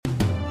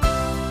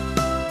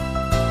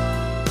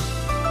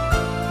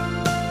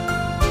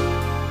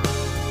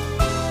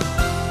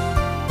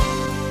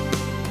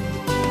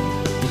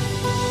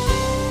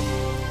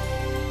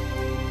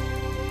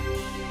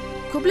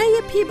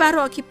Blei pi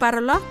baroh ki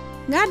paralok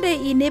ngade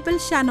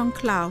enable shanong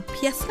cloud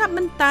piaskap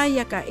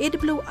mentai yaka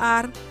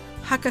AWR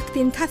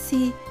hakaktin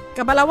kasi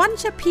kabalawan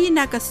shapi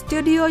na ka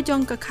studio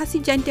jong ka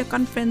kasi jantia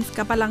conference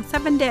kabalang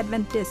 7 Day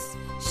Adventist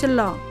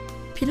Shillong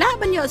pila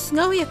banyo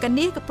sngaw yaka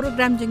ni ka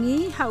program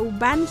jongi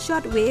hauban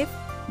shortwave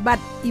but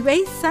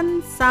iway san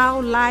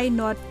sao lai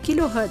not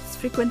kilohertz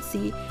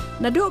frequency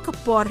nado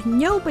kapor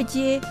nyau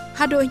baje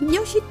hado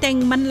nyau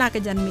shiteng manla ka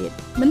janmet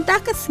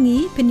menta ka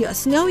sngi penyo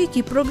sngaw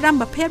ki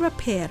program ba per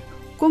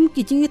kum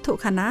ki jingngeit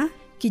khana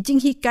ki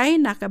jinghikai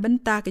na ka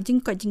benta ka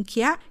jingko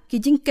jingkhia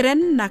ki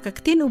jingkren na ka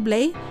ktin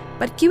ublei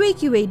pat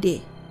kiwei de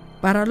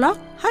paralok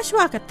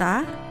haswa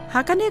kata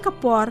hakane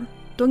kapor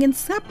tungin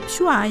sap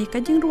shuai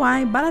ka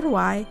jingruai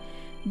balarwai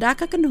da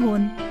ka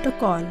kanhun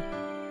tokol.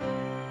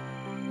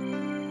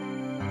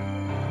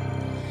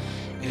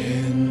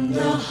 In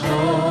the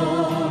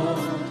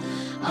heart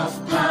of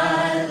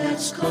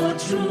Pilate's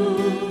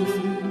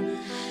courtroom,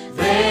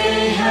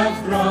 they have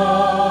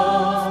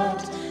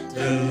brought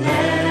the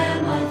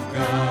Lamb of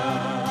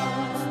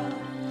God.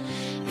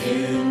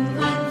 In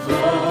one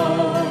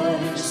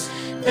voice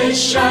they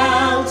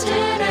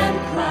shouted and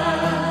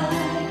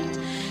cried,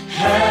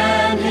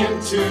 "Hand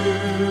him to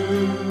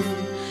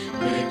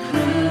be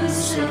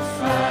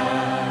crucified."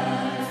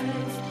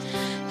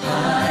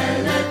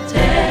 Pilate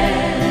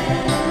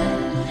then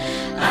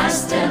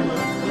asked them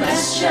a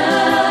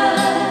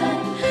question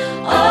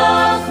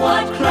of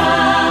what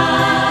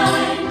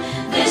crime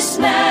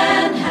this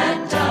man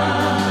had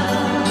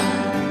done.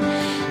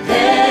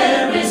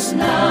 There is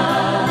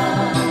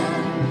none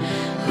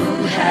who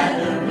had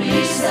a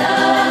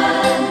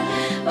reason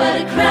but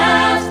a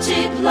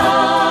crafty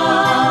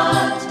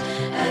plot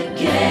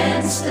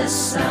against the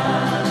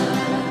Son.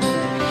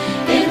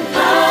 In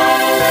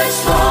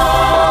Pilate's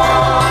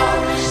hall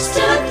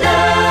stood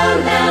the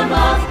Lamb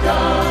of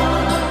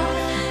God,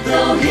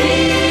 though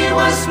he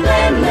was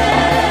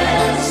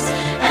blameless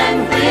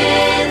and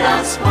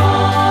without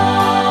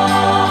spot.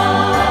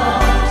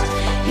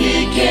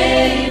 He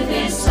gave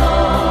his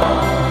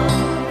all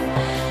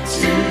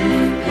to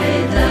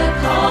pay the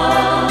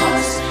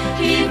cost.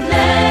 He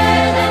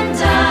bled and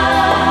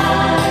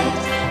died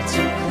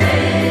to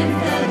claim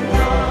the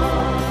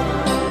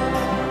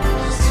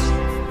lost.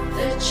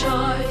 The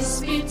choice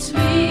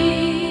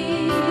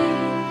between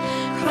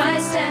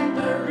Christ and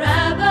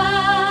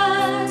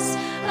Barabbas,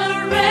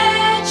 a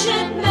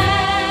wretched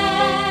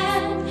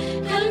man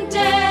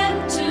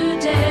condemned to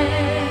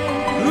death.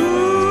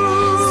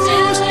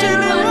 Still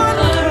in one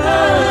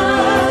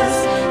chorus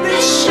they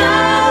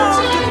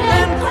shouted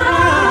and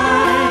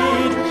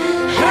cried,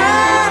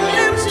 "Hand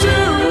him to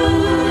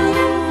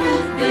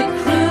be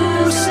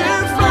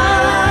crucified."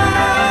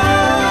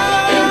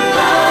 In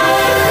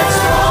Pilate's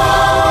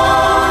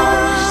hall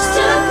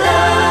stood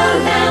the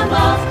Lamb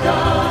of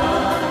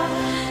God,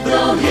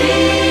 though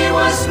he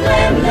was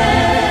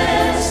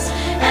blameless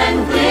and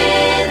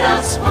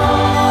without spot.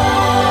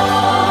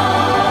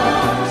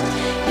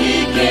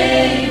 He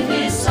gave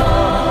his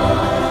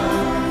all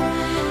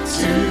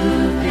to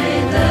pay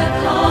the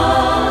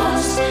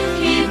cost.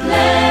 He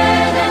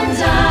bled and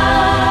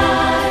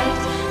died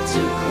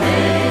to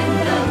claim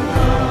the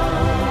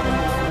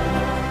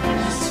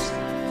lost.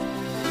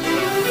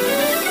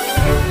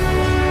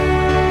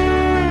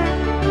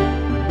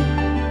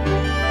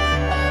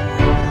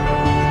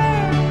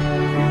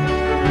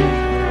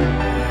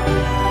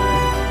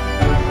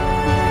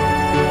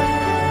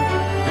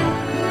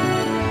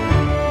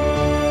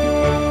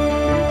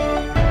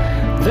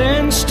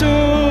 Then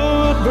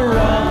stood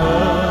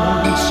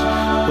Barabbas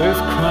with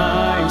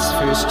Christ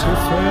face to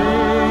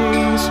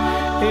face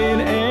in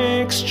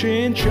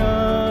exchange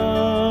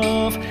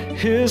of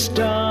his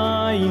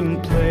dying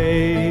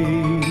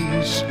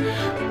place.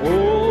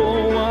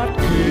 Oh, what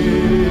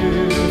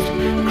gift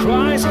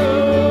Christ's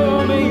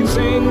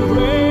amazing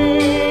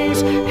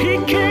grace!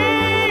 He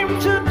came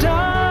to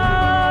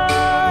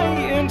die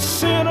in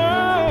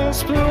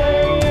sinners' place.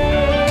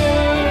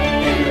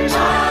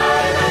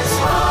 Pilate's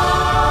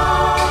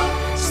hall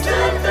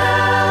stood the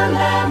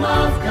Lamb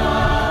of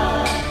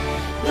God,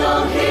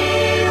 though he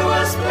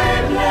was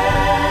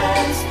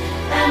blameless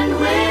and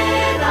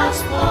without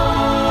spot.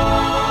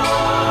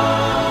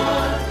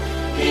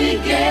 He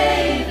gave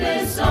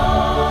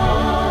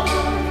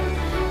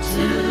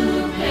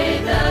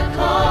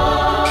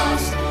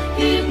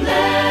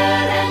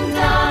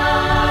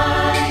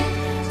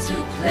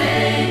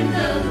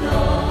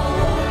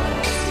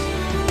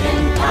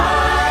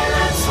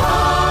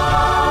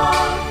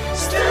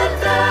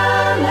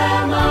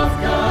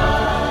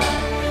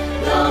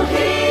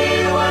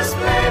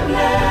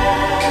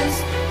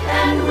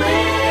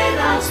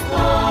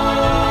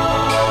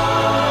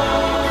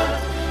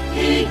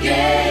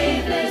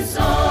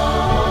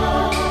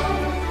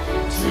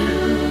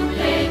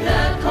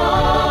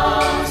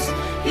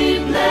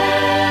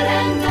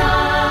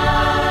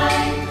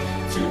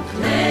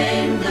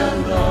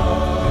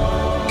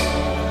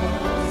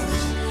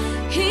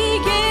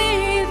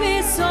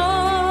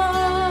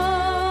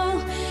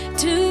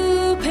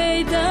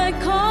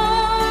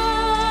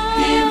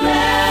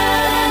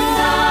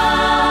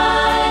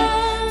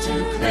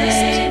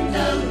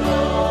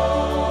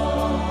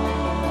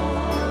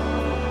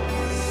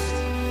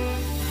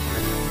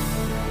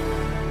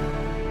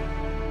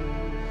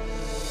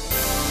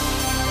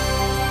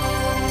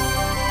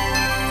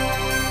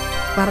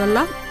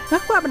paralog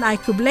ngakwa ban ai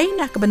ku Blei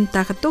na ka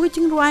benta ka to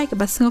jingruai ka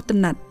basngau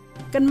tenat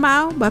kan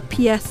mau ba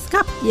pias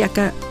kap ya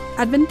ka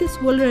Adventist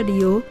World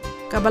Radio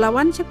ka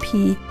balawan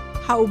chapi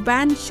how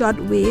band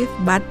short wave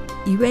but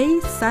iway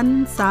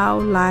san sao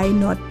lai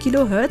not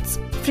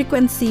kilohertz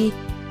frequency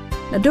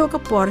na do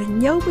ka por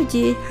nyau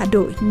beje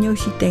hado nyau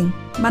siteng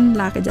man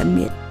la ka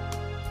janmet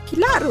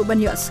kila ru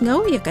ban yo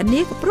sngo ya ka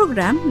ne ka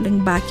program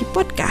leng ba ki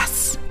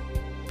podcast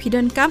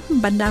pidon kam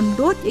bandam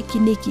dot ya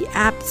kini ki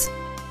apps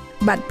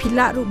bat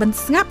pila ru ban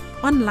snap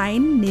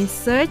online ne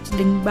search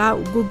leng ba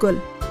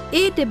Google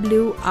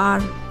AWR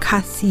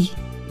kasi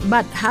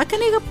bat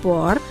hakane ka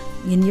por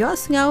ngin yo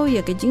sngo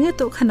ya ka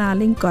jingeto khana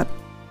lingkot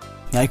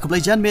ngai ku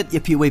Blei janmet ya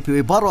piwe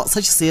baroh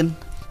sajsen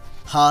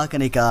ha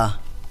kaneka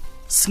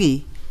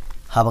sngi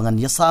habangan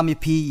yasam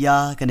pi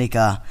ya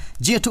kaneka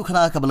jitu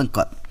khana ka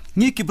balangkot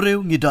ngi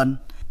kibreu ngi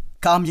don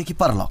kam ye ki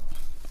parlok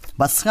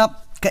bat ngap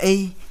ka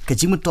e ka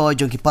jingmut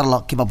jong ki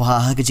parlok ki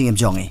babha ka jingem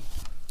jong e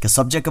ka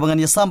subject ka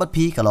bangan yasam bat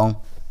pi kalong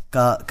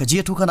ka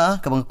jitu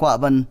khana ka bang kwa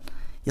ban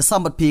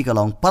yasam bat pi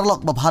kalong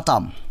parlok babha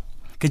tam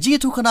ka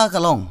jitu khana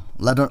kalong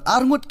ladon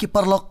arngut ki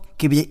parlok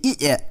ki be i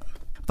e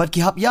pat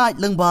ki hap ya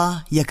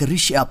lengba ya ka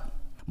rishap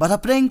bat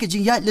apreng ka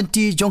jingieit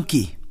lenti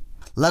jongki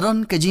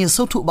ladon ka jing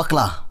sotu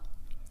bakla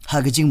ha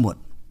ka jingmut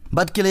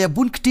bat ki le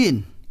bun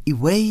ktin i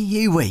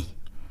wei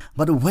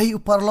bat wei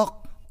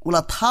uparlok ula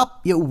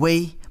thap ya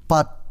wei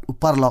pat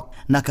uparlok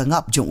naka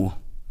ngap jong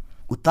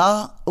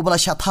uta ubala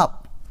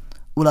shathap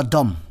ula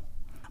dom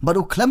bat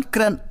u klem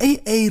kren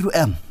a ru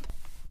em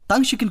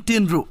tang shikin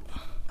tin ru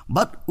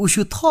bat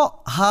ushu tho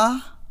ha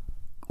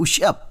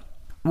ushap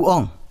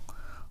uong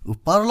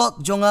uparlok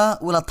jonga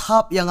ula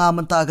thap yang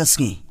amanta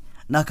gasngi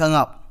naka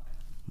ngap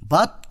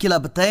bat kila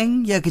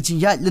buhteng ya ke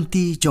jingieit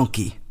lenti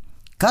jongki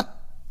kat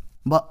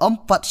ba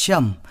 4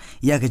 syam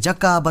ya ke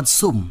jaka ban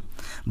sum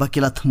ba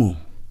kila thmu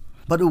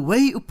bat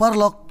wei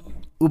uparlok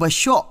uba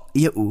syok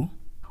ya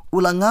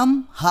ulangam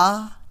ha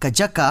ka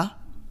jaka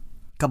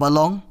ka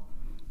balong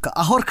ka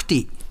ahor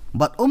kti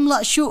bat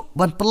umla syu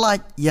ban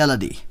pelaj ya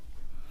ladi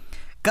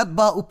kat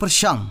ba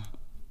upersyang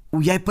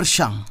uyai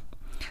persyang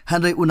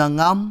handai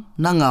unangam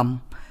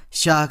nangam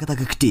sya kata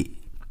kti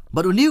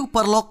bat uni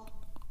uparlok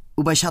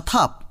uba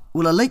syathap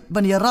ula lek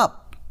ban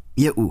yarap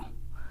ya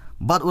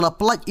bat ula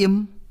pelaj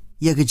im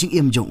ya ke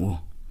jingim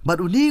jong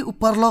bat uni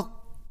uparlok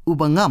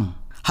ubangam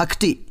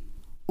hakti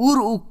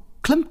uru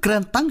klem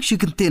kren tang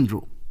shikinten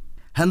ru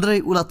handrai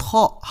ula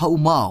tho ha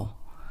umau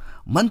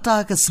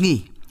manta ka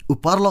sngi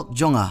uparlok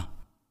jonga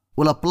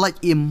ula pelaj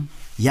im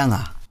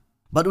yanga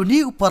bat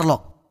uni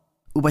uparlok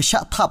uba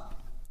syathap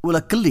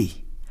ula keli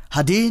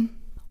hadin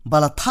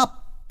bala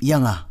thap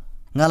yanga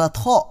ngala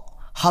tho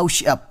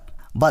hausyap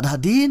bat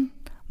hadin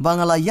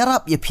bangala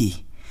yarap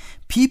yapi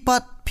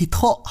pipat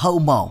pitho ha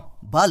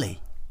umau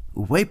bale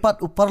weipat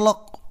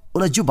uparlok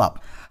ula jubab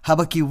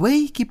habaki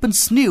wei ki pen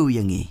sniu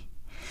yangi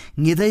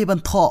ngidai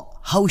ban tho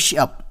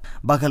hausyap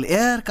bakal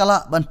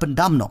kala ban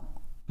pendamnok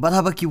bat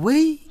habaki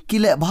wei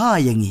kile bha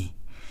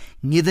yangi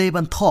ngidai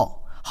ban tho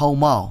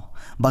haumau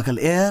bakal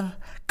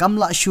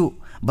kamla syu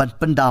ban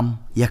pendam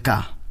yaka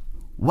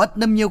wat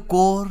nam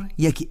nyokor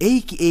yaki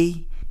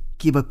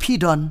ki ba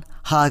pidon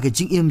ha ga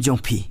jingim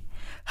jongpi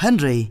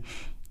handre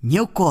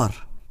nyokor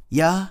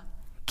ya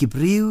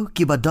kibriu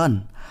kibadon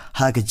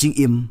ha ga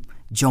jingim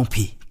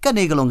jongpi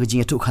kane galong ga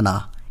jingetu khana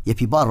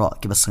yapi baroh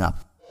ki basngap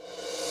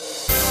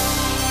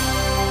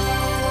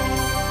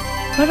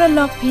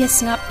Paralog pias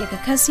ngap ya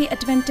kasi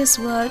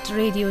Adventist World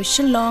Radio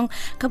Shillong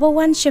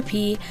kabawan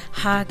shapi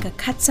ha ka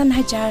khatsan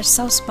hajar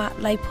sauspa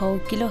laipo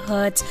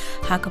kilohertz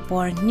ha ka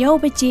por nyau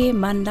beje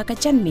man la ka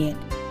janmet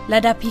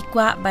lada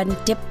pikwa ban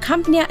tip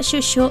kampnya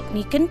shushu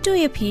ni kentu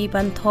yapi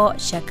ban tho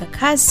shaka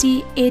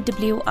kasi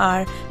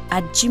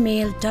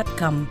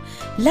awr@gmail.com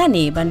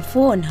lani ban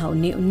phone hau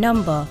ni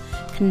number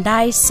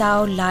khandai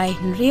sao lai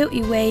riu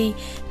iway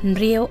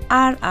riu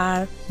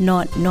rr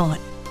not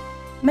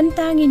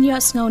Mentangin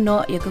yos ngau no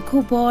ya ka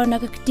kubor na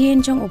ka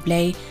ktin jong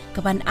Blei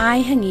ka ban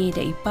ai hangi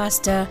da i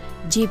pastor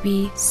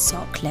JB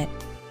Soklet.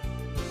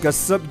 Ka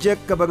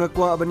subject ka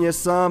bangakwa ban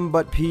yasam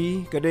bat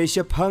pi ka de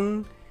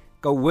shapang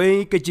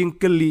kawei ka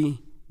jingkeli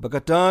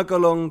bakata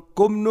kalong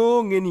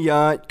kumno ngin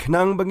iaid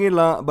khnang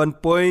bangila ban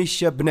poi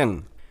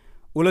bneng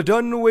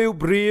uladon weu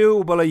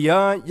briu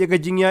balaya ya ka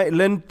jingieit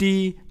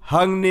lenti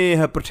hangne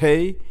ha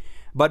prthei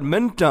bat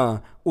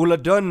menta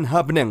uladon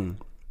ha bneng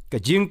ka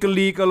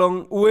jingkeli kalong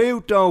ueu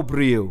tau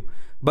briu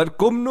bat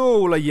kumno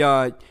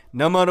ulayai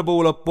namarabo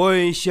la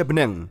poi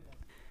bneng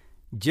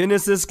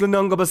Genesis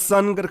klenang ka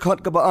basan ka khat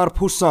ka ba ar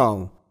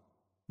phusau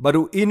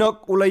baru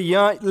inok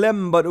ulayai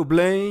lem bat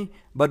Blei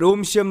bat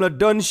shem la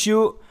don shu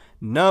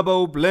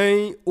nabau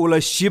Blei ula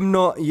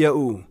shimno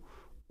yau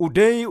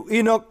udei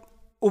inok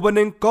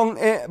ubaneng kong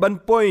ban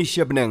poi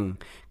bneng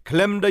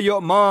klem da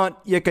yo mat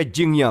ya ka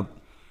jingyap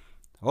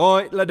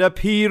oi la da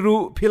piru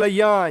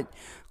pilayai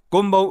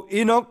kumbau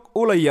inok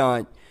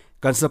ulayai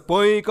kan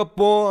sapoi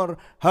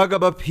kapor haga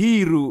ba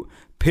piru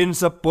pin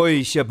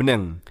sapoi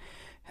bneng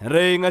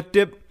re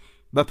ngatip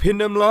ba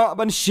pinam la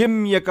ban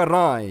shim ya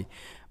karai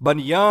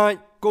ban yai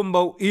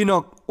kumbau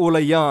inok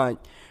ulayai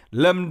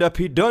lam da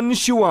pidon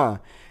shua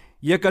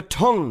ya ka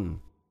thong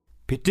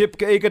pitip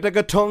ka ekata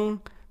ka thong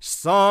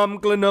sam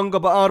klenong ka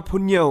baar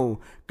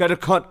punyo ka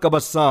khot ka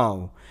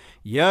basaw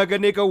ya ka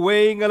ne ka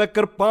wei ngala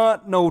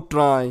karpat no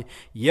trai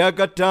ya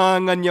ka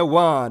tangan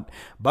iawad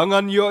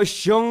bangan yo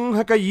shong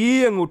ha ka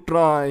iing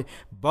utrai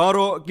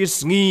baroh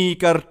kisngi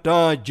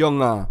karta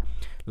jonga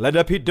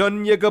lada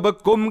pidon ya ka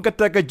bakum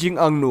kata ka jing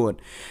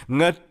angnut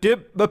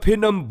ngatip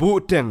bapinam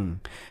buhteng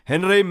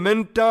henry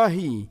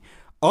mentahi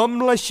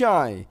la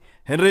shai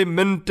henry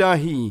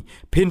mentahi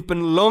pin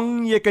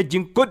penlong ya ka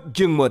jingkut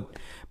jingmut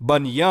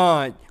ban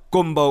iaid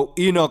kumbau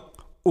inok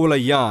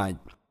iaid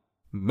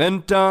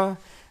menta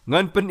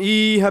ngan pen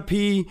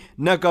happy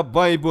naka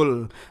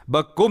bible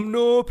ba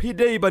kumno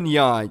pidei ban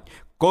iaid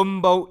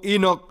kumbau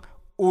inok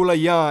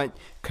iaid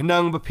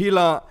khnang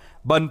bapila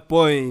ban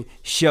poi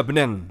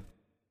bneng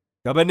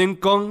kabaneng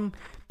kong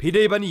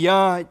pidei ban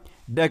iaid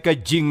daka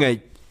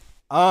jingngeit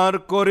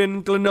ar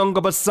korin klenong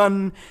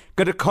kabasan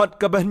kadakot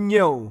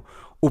kabanyau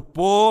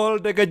upol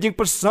daka jing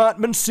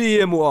persat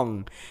mensia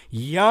muang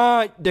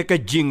iaid daka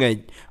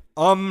jingngeit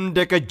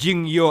daka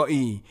jing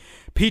iohi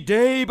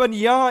pidei ban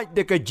iaid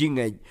daka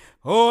jingngeit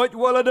hoj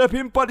wala da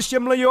pimpat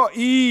syam la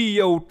iohi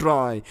au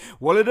trai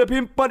wala da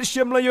pimpat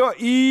syam la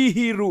iohi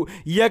hiru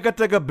ya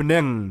kata ka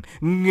bneng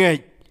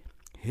ngeit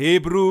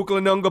Hebrew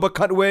klenong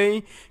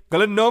kawei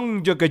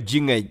klenong jaga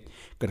jingngeit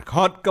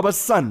kerkhot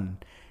kabasan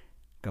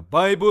ka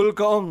Bible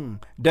kaong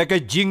daka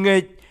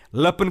jingngeit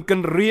lapen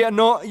kan ria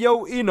no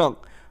yau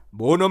inok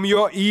bonom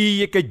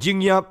iohi ya ka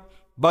jingyap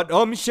bad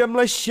syam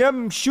la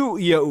syam shu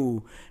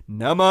yau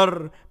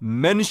namar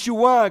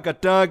menshua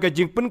kata ka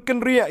jingpen kan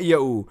ria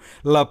yau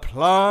la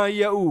pla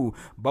yau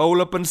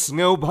baula pen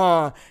sngew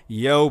bha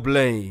yau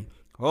Blei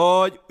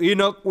hoj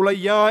inok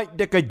iaid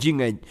daka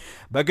jingngeit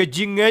baga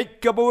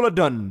jingngeit ka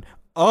bauladan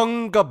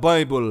ka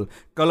Bible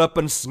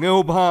kalapan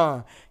sngew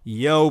bha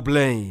yau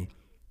Blei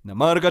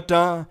namar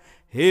kata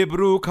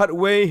Hebrew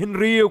kawei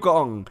henriu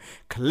kaong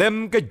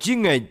klem ka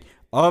jingngeit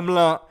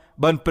amla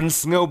ban pen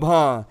sngew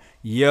bha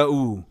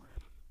yau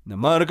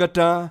namar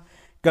kata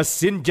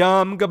kasin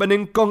jam ka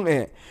baneng kong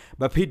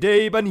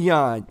bapidei ban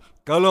iaid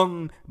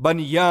kalong ban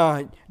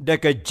iaid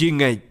daka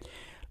jingngeit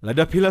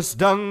lada pilas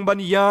dang ban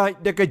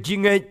iaid daka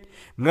jingngeit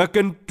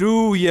ngaken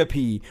tu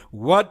yapi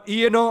wat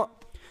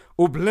ieno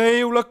Blei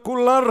ula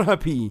kular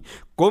hapi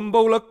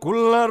kombau la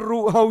kular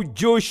ru hau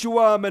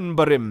Joshua men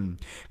barim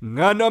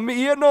nganam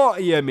ieno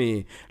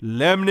yami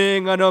lemne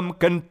nganam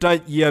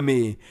kentat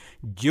yami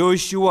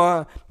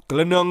Joshua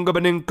klenong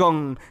gabaneng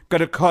kong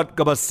kadakot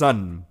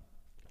kabasan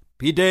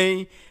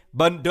pidei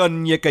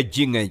bandon ya ka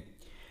jingngeit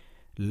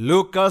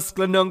Lukas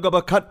klenong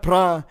gabakat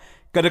pra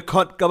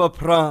kadakot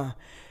kabapra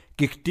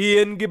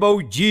kiktien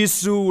gibau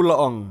Jisu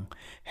laong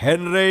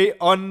Henry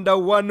onda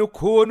wanu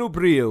konu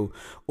brio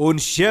un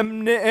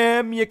shemne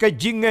ya ka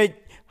jingngeit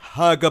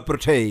haga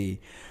pertei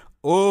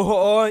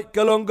oi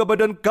kalong ka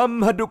badan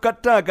kam hadu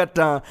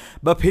kata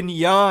bapin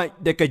iaid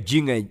de ka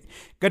jingngeit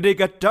kadai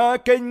kata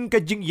ken ka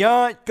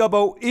jingieit ka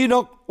bau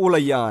inok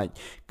iaid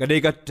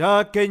kadai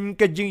kata ken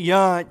ka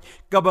jingieit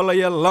ka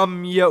balaya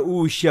lam ya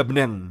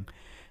bneng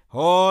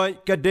hoi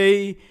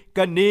kadai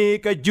kane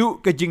ka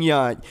ju ka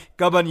jingieit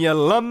ka ban ya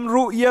lam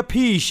ru ya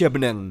pi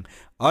bneng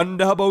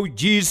anda bau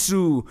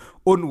Jisu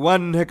un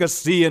wan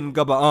hakasian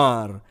ka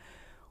baar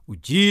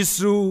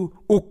Jisu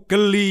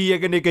ukeli ya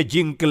gane ka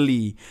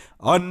jingkeli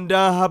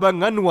anda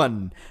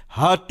habanganwan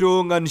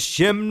hatungan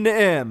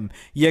syemne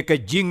ya ka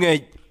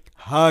jingngeit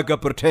haga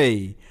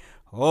pertei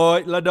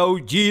hoi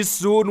ladau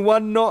Jisu un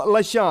wan no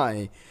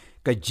lashai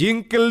ka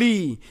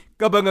jingkeli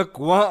ka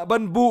bangakwa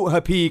ban bu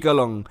hapi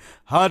kalong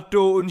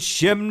hatu un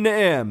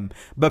syemne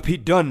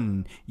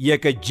bapidon ya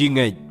ka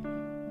jingngeit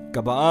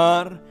ka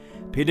baar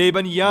pidei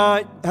ban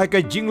iaid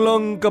haka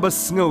jinglong ka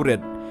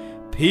basngauret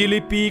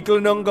Filipi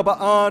kelnong ka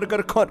baar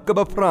karkhot ka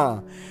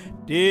bapra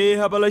de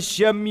habala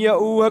syam ya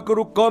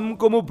hakurukom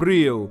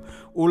kumubrio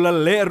ula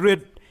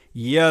lerit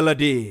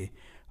yalade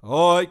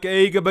oi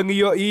kai ka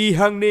bangiyo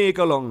ihang ne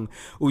kalong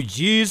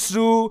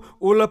Jisu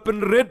ula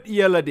penret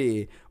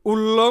yalade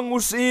ulong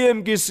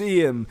usim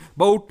kisim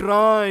bau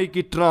trai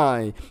ki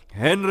trai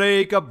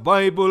Henry ka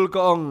Bible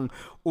kaong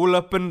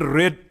ula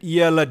penret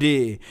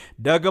yalade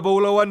daga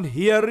baulawan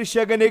hiar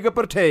syagane ka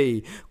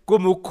pertei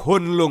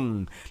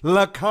kumukhonlung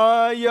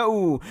lakaya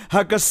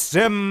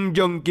hakasem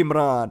jong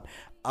kimrat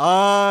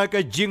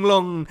ka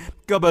jinglong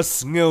ka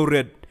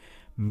basngeuret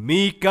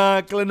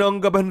Mika klenong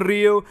ka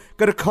banrio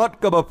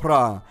kerkhot ka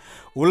bapra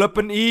ula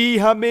pen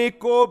hame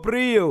ko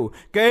brio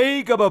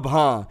kai ka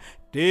babha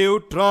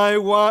Teu Trai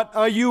wat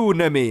ayu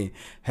nami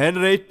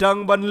Henry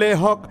tang ban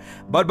lehok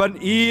bad ban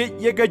ye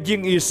ka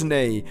jing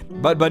isnei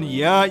bad ban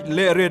iaid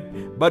lerit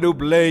badu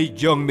Blei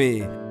jong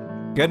me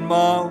ken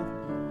mau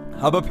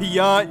haba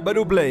piyai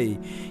badu Blei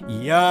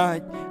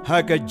iaid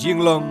haka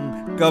jinglong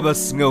ka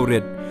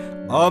basngeuret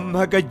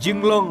haka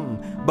jinglong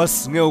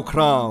basngeu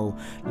kraw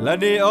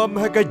lane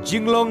haka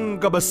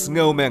jinglong ka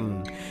basngeu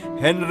meng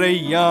Henry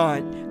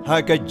iaid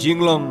haka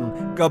jinglong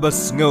ka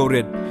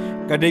basngeuret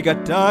kadai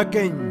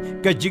kataken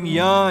ka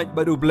jingieit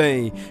badu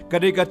Blei,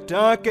 kadai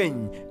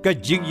kataken ka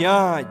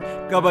jingieit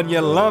ka ban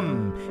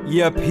ialam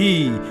ia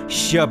pi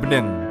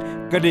shabneng,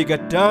 kadai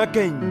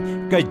kataken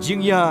ka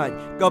jingieit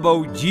ka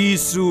bau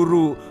Jisu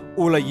ru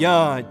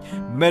ulayat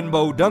men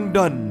bau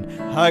dangdan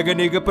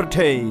hagane ka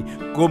pertei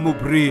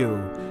komubriu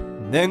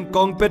neng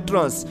kong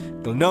Petrus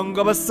khnang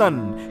ka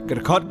basan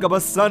kerkhot ka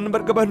basan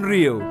bar ka ban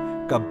riu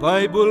ka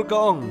Bible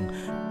ka ong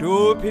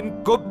do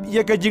pin kop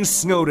ya ka jing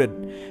sngoret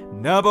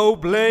na bau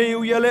Blei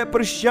u yale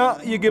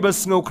persya ye ge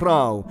bas ngau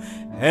krau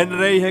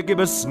henrei he ge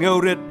bas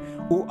ngauret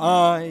u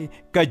ai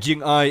ka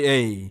jing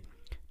ai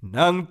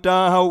nang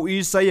ta hau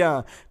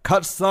Isaya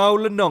khat sao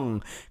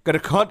lenong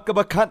kerkhot ka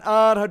bakhat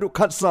ar hadu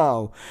khat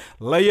sao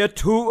laya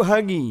thu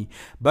hangi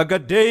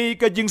bagadei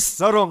ka jing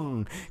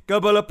sarong ka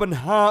balapan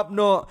hap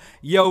no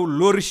yau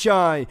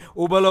lurshai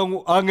u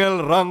balong angel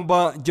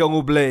rangba jong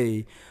u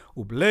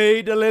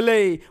Blei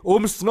dalele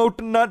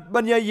sngot nat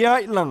banya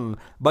yai lang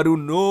badu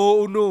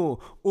no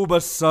u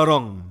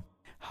basarong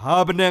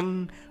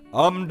habneng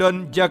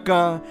amdan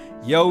jaka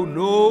yau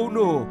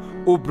no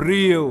u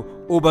brio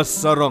u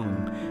basarong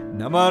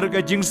namar ka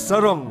jing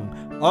sarong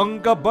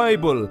angka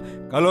Bible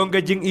kalong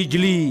ka jing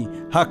ijli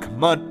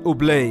hakmat u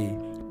Blei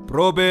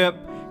proverb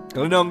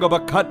kalong ka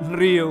bakat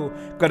riu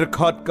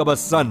kadakhat ka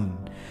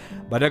basan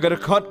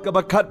badagakhat ka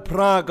bakat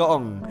pra ka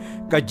ong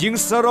ka jing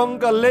sarong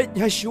ka lej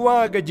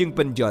hashwa ka jing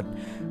penjat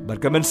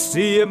barkaman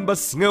siem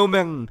bas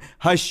ngaumeng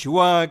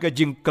hashwa ka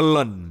jing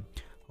kelon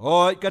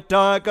oi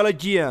kata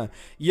kalajia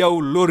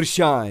yau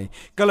lurshai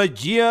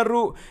kalajia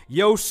ru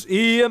yau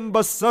siem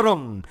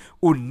basarong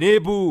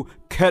unebu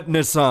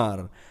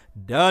Ketnesar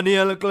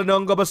Daniel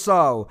klanong ka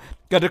basaw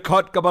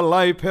kadakhat ka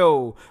balay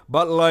peo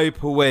balay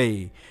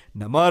puway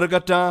namar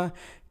kata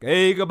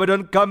kay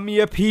kabadan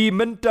kami pi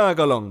menta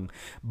galong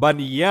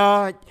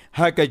baniyat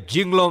haka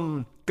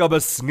jinglong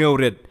kabas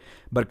ngauret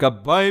barka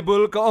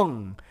Bible ka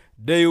ong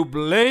dayu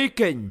Blei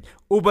ken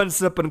uban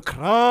sa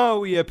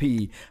penkraw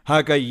pi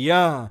haka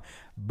ya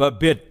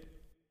babet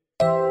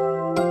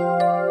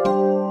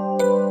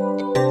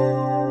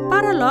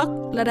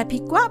paralog lada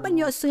pikwa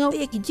banyo sengau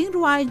ek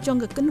jingruai jong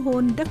ka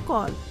kenhon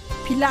dekol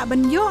pila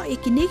banyo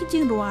ekini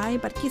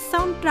jingruai bar ki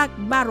soundtrack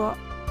baroh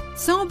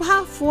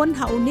songba phone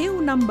ha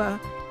uneu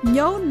number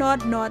nhau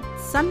not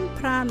san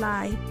pra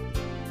lai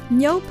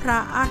nhau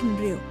pra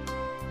arnriu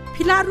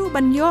pilaru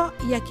banyo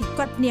ya ki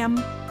kwat niam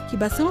ki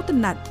basung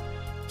tenat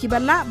ki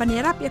bala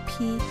banerap ya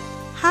phi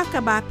ha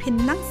ka ba phin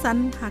nang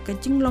san ha ka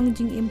jinglong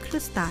jing im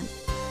Khristan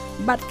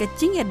bat ka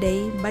jing ya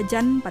dei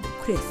bajan bat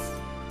Khrist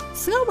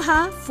sngau ha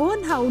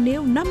phone ha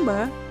uneu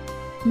number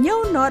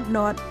nhau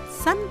not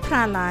san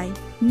pra lai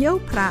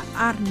nhau pra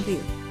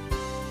arnriu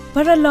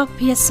Paralog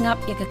PS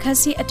ngap ya ka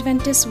khasi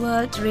Adventist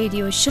World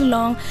Radio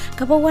Shillong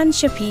kabawan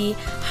shapi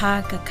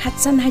ha ka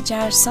khatsan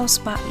hajar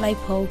sauspa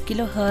laipo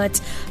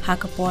kilohertz ha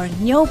ka por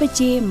nyo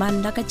beje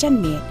man la ka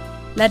chanme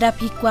lada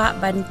pikwa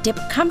ban tip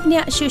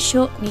company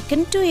shusho ni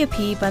kentu ya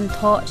pi ban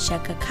tho sha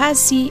ka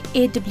khasi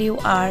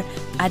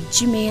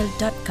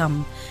awr@gmail.com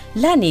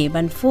lani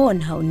ban phone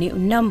ha ni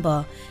number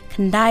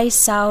khandai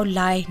sao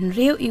lai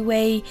nriu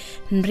iway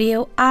nriu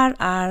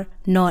rr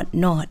not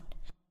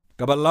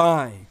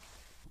kabalai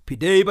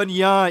pidei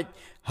banyai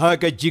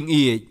haga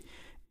jingieit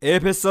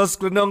Ephesus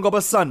klanong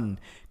kabasan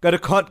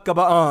kadakhat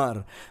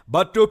kabaar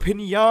batu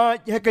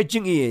pinyai haga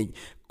jingieit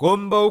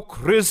kombo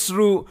Khrist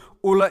ru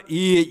ula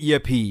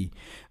iapi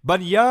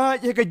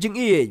banyai haga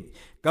jingieit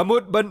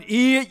kamut ban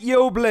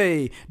yo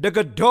Blei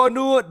daga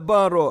dohnud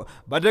baroh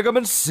badaga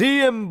man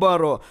siem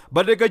baroh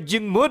badaga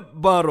jingmut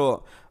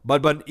baroh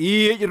ban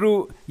ru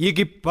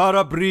yigi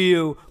para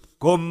briu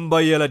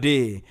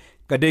kombayalade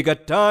kadega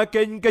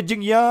taken ka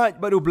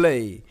jingieit baru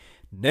Blei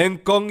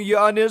nengkong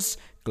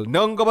Yohanes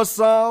klanong ka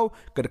basaw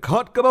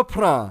kadakhat ka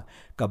bapra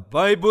ka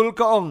Bible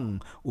ka ong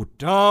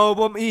utaw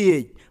bom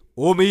iit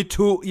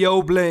umitu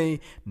yaw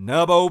Blei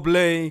nabaw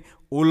Blei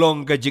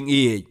ulong ka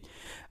jingieit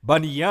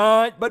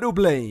baniyat badu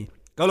Blei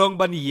kalong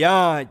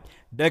baniyat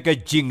daga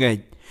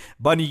jingngeit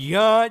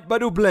baniyat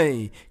badu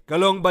Blei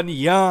kalong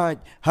baniyat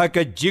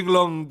haka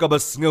jinglong ka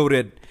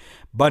basngauret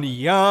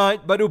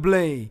baniyat badu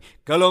Blei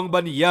kalong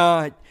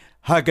baniyat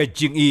haka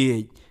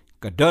jingieit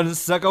kadan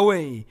sa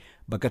kawei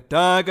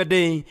bakata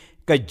kade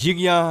ka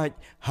jingieit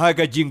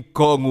haga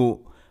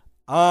jingkongu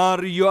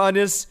ar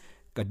Yohanes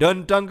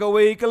kadan tang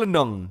kawei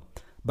kalenong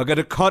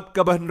bagadakhat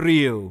ka ban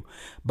riu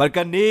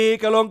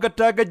bakane kalong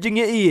kata ka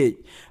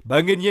jingieit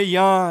bangin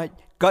yayat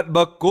kat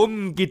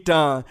bakum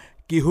kita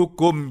ki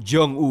hukum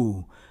jong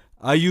u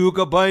ayu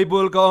ka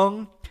Bible ka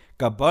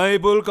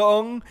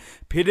ong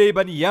pidei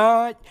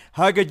baniyat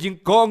haga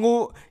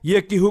jingkongu ye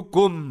ki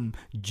hukum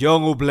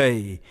jong u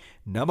Blei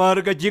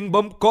namar ka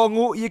jingbam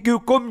kongu ye ki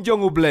hukum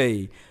jong u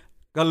Blei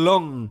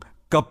kalong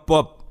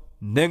kapop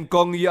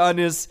nengkong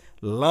Yohanes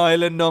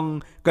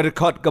lailenong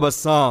kadakhat ka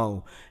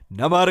basaw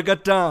namar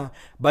kata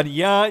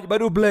baniyat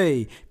baru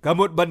Blei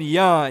kamut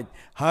baniyat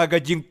haga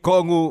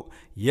jingkongu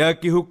ya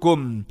ki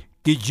hukum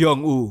ki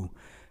jong u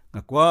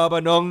ngakwa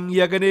banong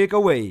ya gane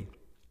kawei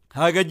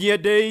haga dia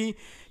dei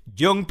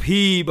jong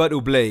pi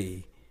baru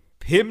Blei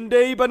พิมไ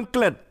ด้บันเก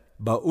ล็ด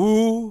บา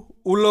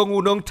อุลงอุ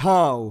นองเท้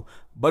า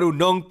บารุ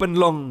นองเป็น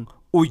ลอง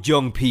อุจอ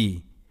ง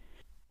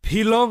พี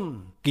ลอง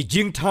กิ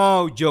จิงเท้า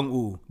จอง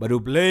บารุ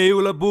เบลอุ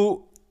ลบุ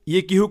เย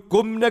กิหุ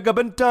กุมนัก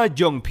บันตา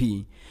จองพี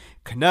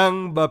ขนัง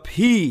บา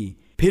พี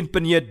พินปั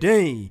ญญาเด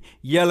ย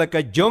ยาละก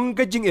ะจองก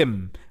ะจิง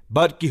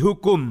บัดกิหุ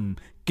กุม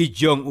กิ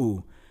จอง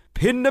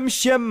พินน้ำเ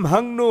ชมหั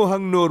งโ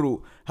นรุ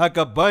หาก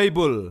ะไบเ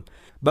บิล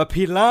บา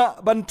พิละ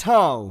บันเท้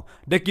า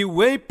ดะกิเว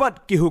ปัด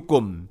กิหุ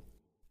กุม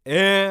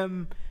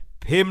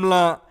พิมล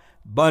ะ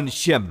บันเ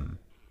ชม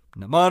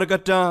นามารก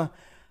ตา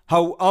เฮา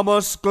อามอ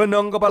สกลน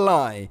องกะบาล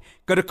าย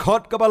กะคอ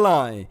ดกะบาล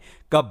าย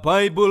กะไบ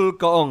เบิล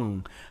กะอง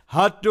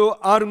ฮัตโต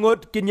อารงด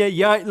กิน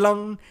ยายลัง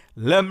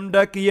เลมด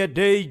ะกิยะเด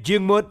ยจิ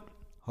งมุด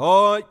หอ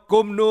ยกุ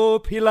มโน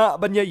พิละ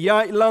บัญญายา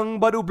ยลัง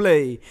บาดูเบล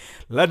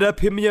ลาดา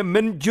พิมยาเม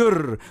นจุร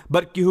บั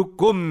ดกิหุ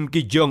กุม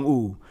กิจอง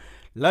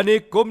ลาเน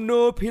กุมโน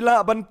พิละ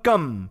บันกั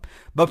ม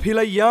บะพิล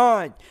ะยา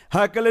จห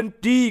ากะเลน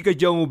ตีกิ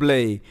จองเบล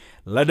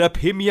ลาดา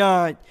พิมยา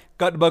จ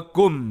กัดบะ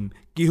กุม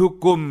กิหุ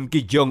กุมกิ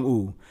จอง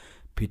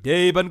พิเด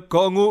บันก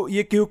องเย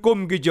กิหุกุม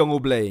กิจอง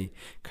เบล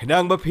ขนา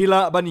งบะพิล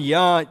ะบัญญ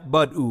าจ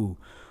บัด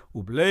อุ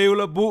เบลอุ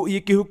ลบุเย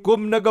กิหุกุม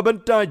นักบัน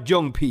ตาจอ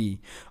งพี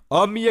อ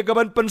ามียก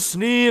บันปันส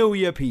เนียว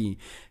ยาพี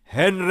เฮ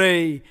นเร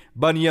ย์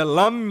บันยา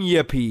ลัมย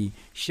าพี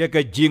เชก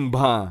จิงบ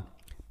า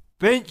เ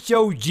ป็นเจ้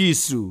าจิ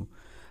สุ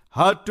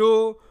ฮัตโต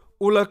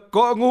อุลก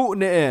องู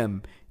เนม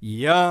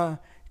ยา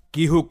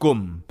กิหุกุม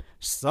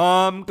สา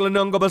มกลน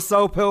องกับสา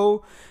วเพล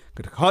ก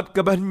ระขัด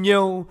กับบันเย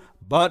ว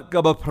บาดกั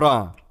บพระ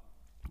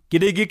กิ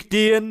เดกิกเ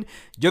ตียน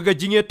จก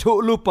จิงเอทุ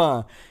ลุปา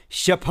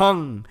ชะพัง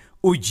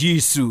อุจิ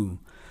สุ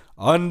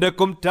อันเด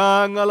กุมตา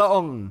งาลาอ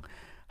ง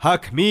หา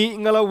กมี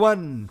งาลาวั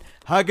น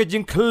หากจิ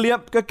งเคลีย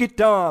บกับกิ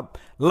ตาบ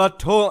ละ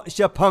โทช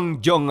ะพัง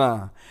จงา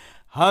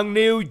หาง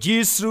นิวจิ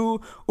สุ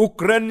อุ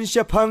กรันช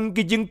ะพัง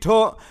กิจิงโท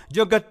จ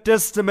งกับเท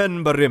สเตเมน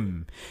บริม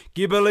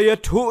กิเบลย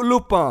ทุลุ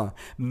ปา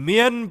เมี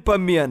ยนปะ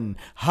เมียน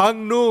หาง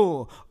โน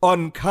ออ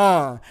นคา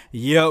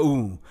ยา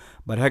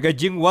บัดหาก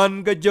จิงวัน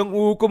กับจง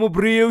กุมบ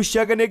ริวช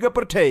ะกันเอกป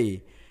ระเทศ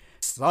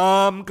สา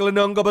มกลน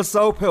องกับส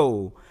าวเพล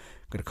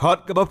กระขัด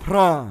กับพร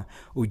ะ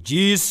อุ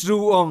จิสุ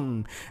อง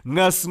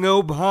งัสเงา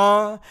บา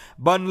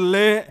บันเล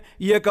ะ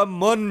ยก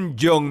มอน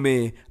จงเม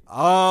เ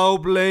อา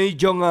เบลย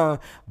จง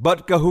บัด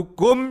กะหุ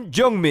กุมจ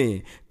งเม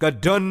กะ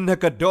ดอนห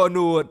กะดอ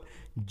นูด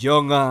จ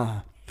ง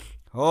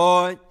หอ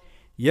ย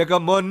ยก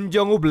มอนจ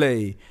งอุเบล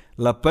ย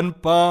ละปัน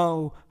เปา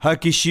ฮั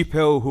กิชิเพ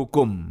ลหุ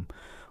กุม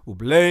อุเ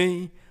บลย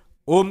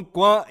ก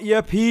ว่ายา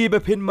พีบะ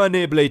พินมาเน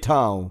เบลยเท้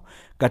า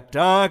กะต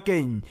าเก่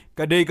งก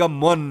ะเดกะ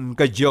มอน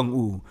กะจง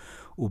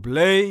อุเบล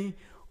ย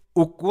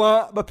อุกวะ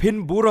บะพิน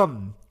บุรัม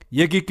ย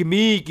ะกิก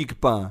มีกิก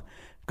ปา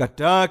กะ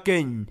ตาเก่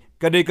ง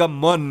กะเดกะ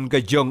มอนกะ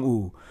จง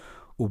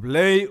อุเบล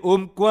ย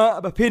กวะ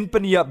บะพินปั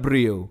ญญาบ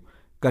ริว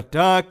กะต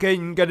าเก่ง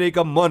กะเดก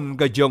ะมอน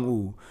กะจง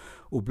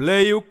อุเบล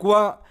ยอุกว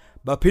ะ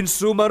บะพิน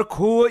สุมาร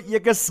คูยะ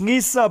กะสงี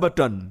ซาบะ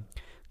ตัน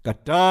กะ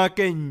ตาเ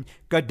ก่ง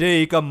กะเด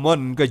กะมอ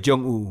นกะจ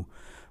ง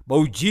บา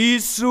วจิ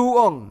สุอ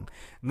ง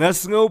งัส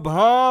เงาบ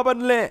าบัน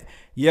เละ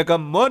ยะกะ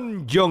มอน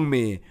จงเม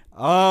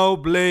เอา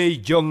เบลย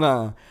จง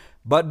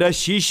บัดดา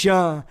ชิชา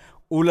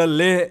อุลเ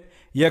ละ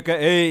ยะกะ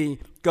เอ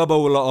กะบา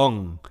วละอง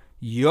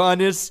ยอ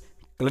นิส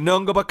กลนอ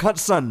งกะบะคัด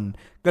สัน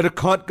กะ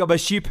ขัดกะบะ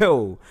ชิเพล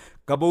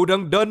กะบาวดั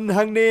งดัน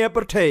หังเนป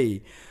ระเทศ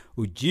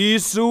อุจิ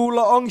สุล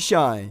ะองช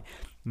าย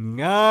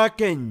งาเ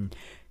ก่ง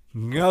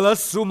งาลา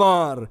สุมา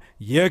ร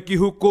ยะกิ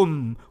หุกุม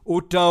อุ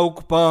ตาวก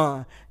ปา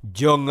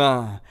จง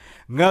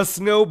งัส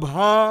เงาบ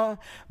า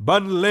บั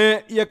นเละ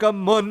ยะกะ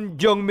มอน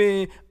จงเม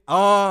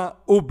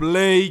อุเบล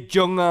ยจ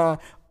ง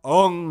อ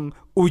ง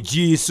อุ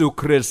จิสุ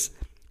คริส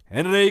เฮ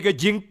นเรกะ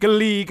จิงก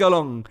ลีกะล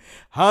อง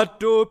ฮัตโ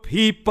ต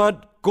พีปัด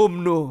กุม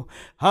โน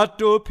ฮัตโ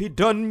ตพี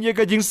ดอนยะก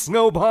ะจิงสเง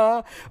าบา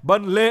บั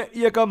นเละ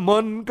ยะกะมอ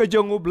นกะจ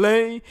งอุเบล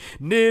ย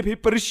เนพิ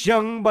ปริชั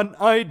งบัน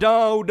ไอดา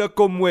วดะ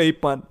กุมเว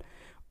ปัด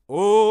โอ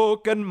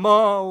กันม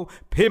าว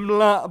พิม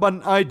ละบัน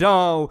ไอดา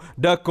ว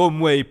ดะกุม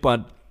เวปั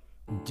ด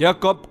ยา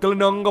กอบกล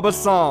นองกับ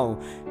สาว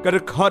กร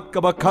ะขัดกั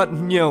บขัด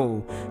เหนียว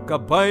กั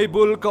บไบเ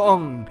บิลกอ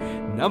ง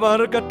นามา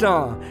รกตา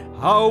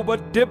เฮาบั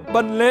ดเด็บ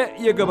บันเละ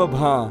ยกับบ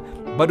า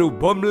บัดู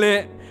บอมเละ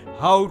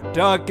เฮาต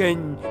าเก่ง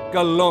ก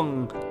ะลอง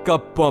กั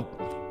บปบ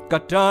กะ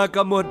ตาก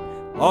ะหมด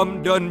อม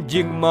ดอน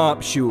จิงมาบ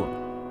ชู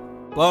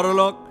ปาร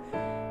ลอก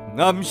ง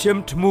ามเชม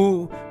ทมู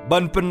บั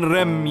นเป็นเร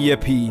มเย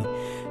พี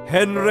เฮ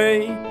นเร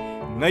ย์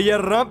งาย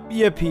รับ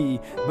ยาพี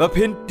บะ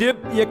พินติบ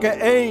ยากะ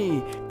เอ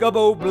กะบ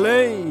าวเบล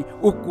ย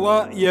อุกวะ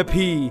ยา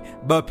พี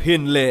บะพิ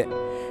นเล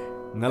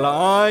งล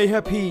ายฮะ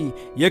พี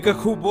ยากะ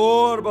คูบอ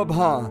ร์บะบ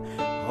า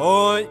ห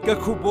อยกะ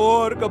คูบอ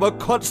ร์กะบะ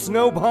คอดสเง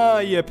าบา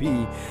ยาพี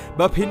บ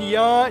ะพินย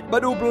าบะ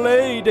ดูเบล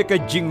ยเดกะ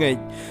จิงไง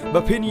บะ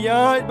พินย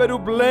าบะดู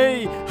เบลย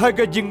ฮาก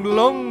ะจิงล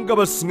องกะ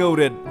บะสเงาเ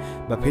รด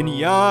บะพิน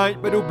ยา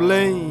บะดูเบล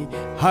ย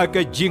ฮาก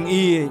ะจิง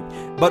อี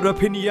บัดว่า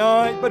พินยา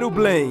ยบัดูเบ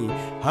ลย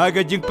หาก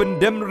จิงเป็น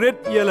เดมเรด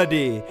ยาลาเด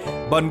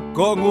บันก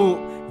องู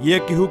เย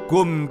กิหุ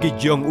กุมกิ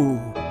จง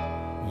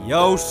ย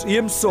าวเสีย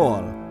มสอ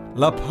ล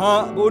ลาพา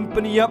บุนป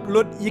นิยับล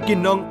ดยิกิ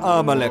นองอา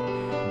มาเล็ก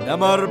บ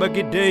namar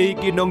bagi day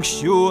kinong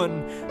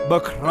syun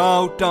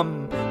bakraw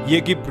tam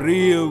yegi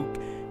briw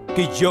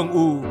ki jong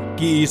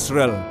ki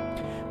Israel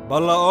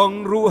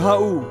balaong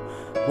ruhau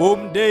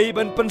day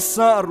ban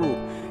pensaru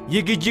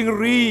yegi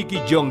jingri ki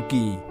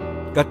jongki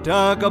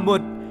kata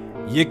kamut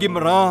yegi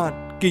merat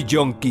ki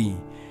jongki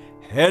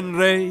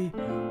Henry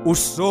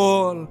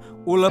usol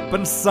ula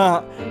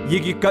pensa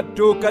yegi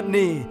katukat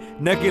ni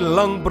nagi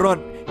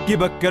langbrot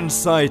kibakan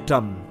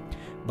saitam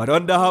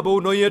baronda habu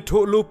noye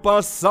tu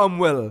lupa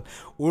Samuel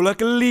ula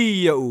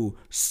keliyau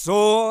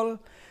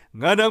sol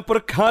nganang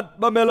perkat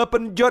bamela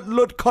penjot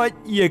lut kait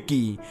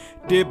yegi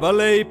di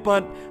balai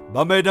pat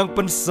bamedang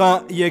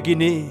pensa yegi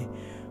ni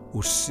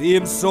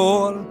usim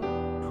sol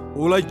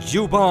ula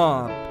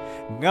jubab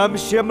ngam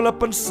syamla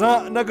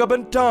pensa naga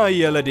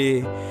bentai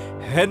alade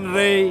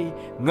Henry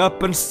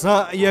ngapen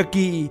sa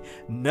yaki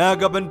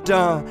naga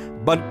benta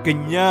ban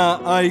kenya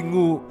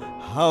aingu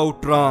how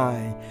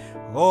trai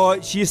o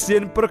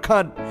sisin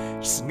perkat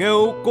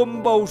sneu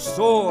kumbau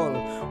sol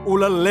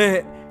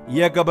ulale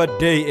yaga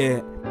badai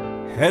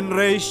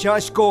Henry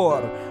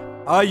shashkor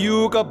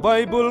ayu ka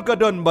Bible ka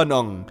don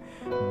banong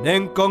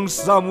nengkong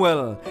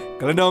Samuel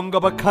kelenong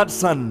ka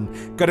bakatsan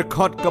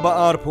kedekot ka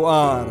baar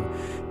puar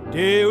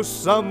Deus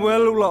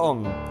Samuel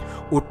ulaong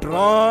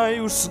Utrai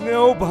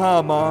usngeu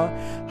bahama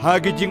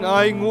hagi jing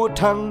aingu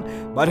tang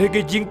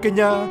barhagi jing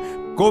kenya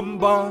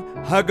komba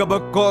haga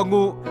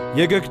bakongu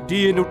yagak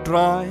din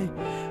utrai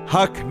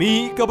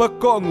hakmi ka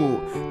bakongu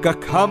ka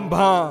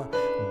khamba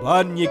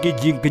ban yagi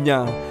jing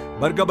kenya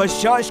barga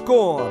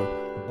bashashkor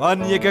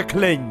ban yaga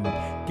kleng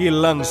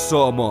kilang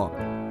somo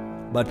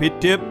bat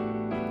pitip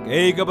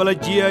kay ka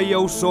balajia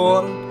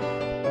yausol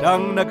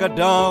tang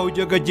nakadaw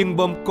jaga jing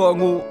bom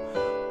kongu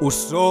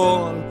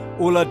usol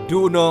ula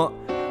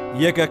duno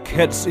Yaka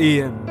kets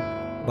iem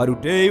baru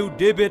deu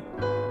debit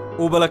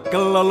ubala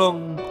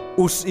kelalong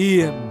us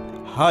iem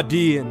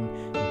hadien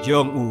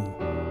jong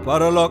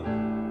paralok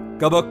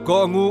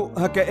kabakongu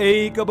haka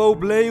kabau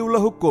Blei ula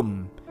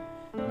hukum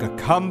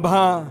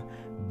kakambha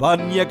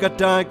ban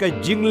yakata ka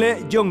jingle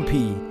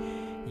jongpi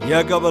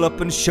yaga bala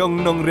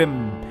pensyong nong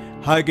rem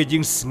haga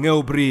jing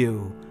sngew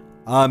brio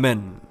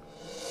amen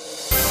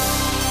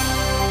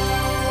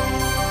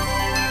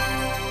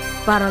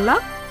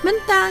paralok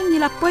mentang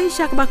nilapoi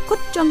syak bakut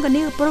jong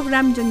kani ke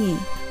program jongi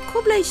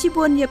kublai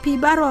sibon ya pi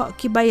baroh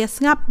ki bayas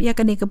ngap ya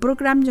kani ke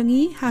program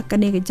jongi ha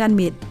kani ke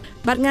janmit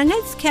bat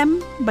ngangai scam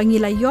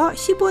bangila yo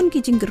sibon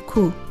ki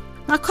jinggerku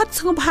ngakot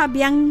sngop ha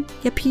biang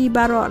ya pi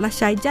baroh la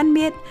syai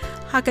janmit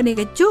ha kani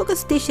ke ju ke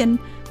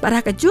station bar ha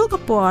ke ju ke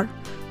por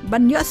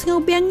ban yo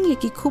sngop biang ya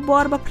ki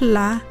kubor ba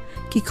phla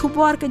ki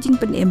kubor ke jing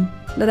penem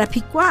la pi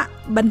kwa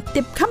ban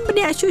tip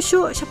company asu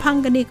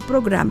syapang kani ke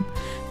program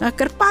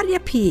ngakerpar ya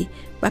pi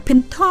ba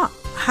pintho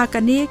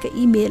hakane ke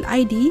email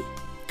ID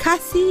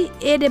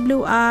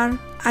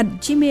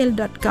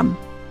kasi@awr@gmail.com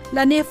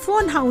lane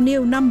phone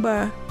hauneu number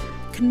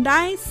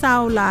khandai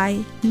sau lai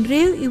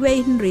nreu iwei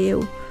nreu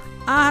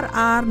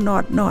rr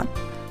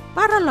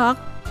paralog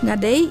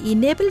ngadei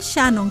enable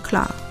shanong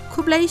kla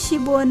kublai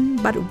shibon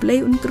baru Blei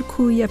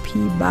unkurku ya pi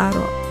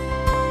baroh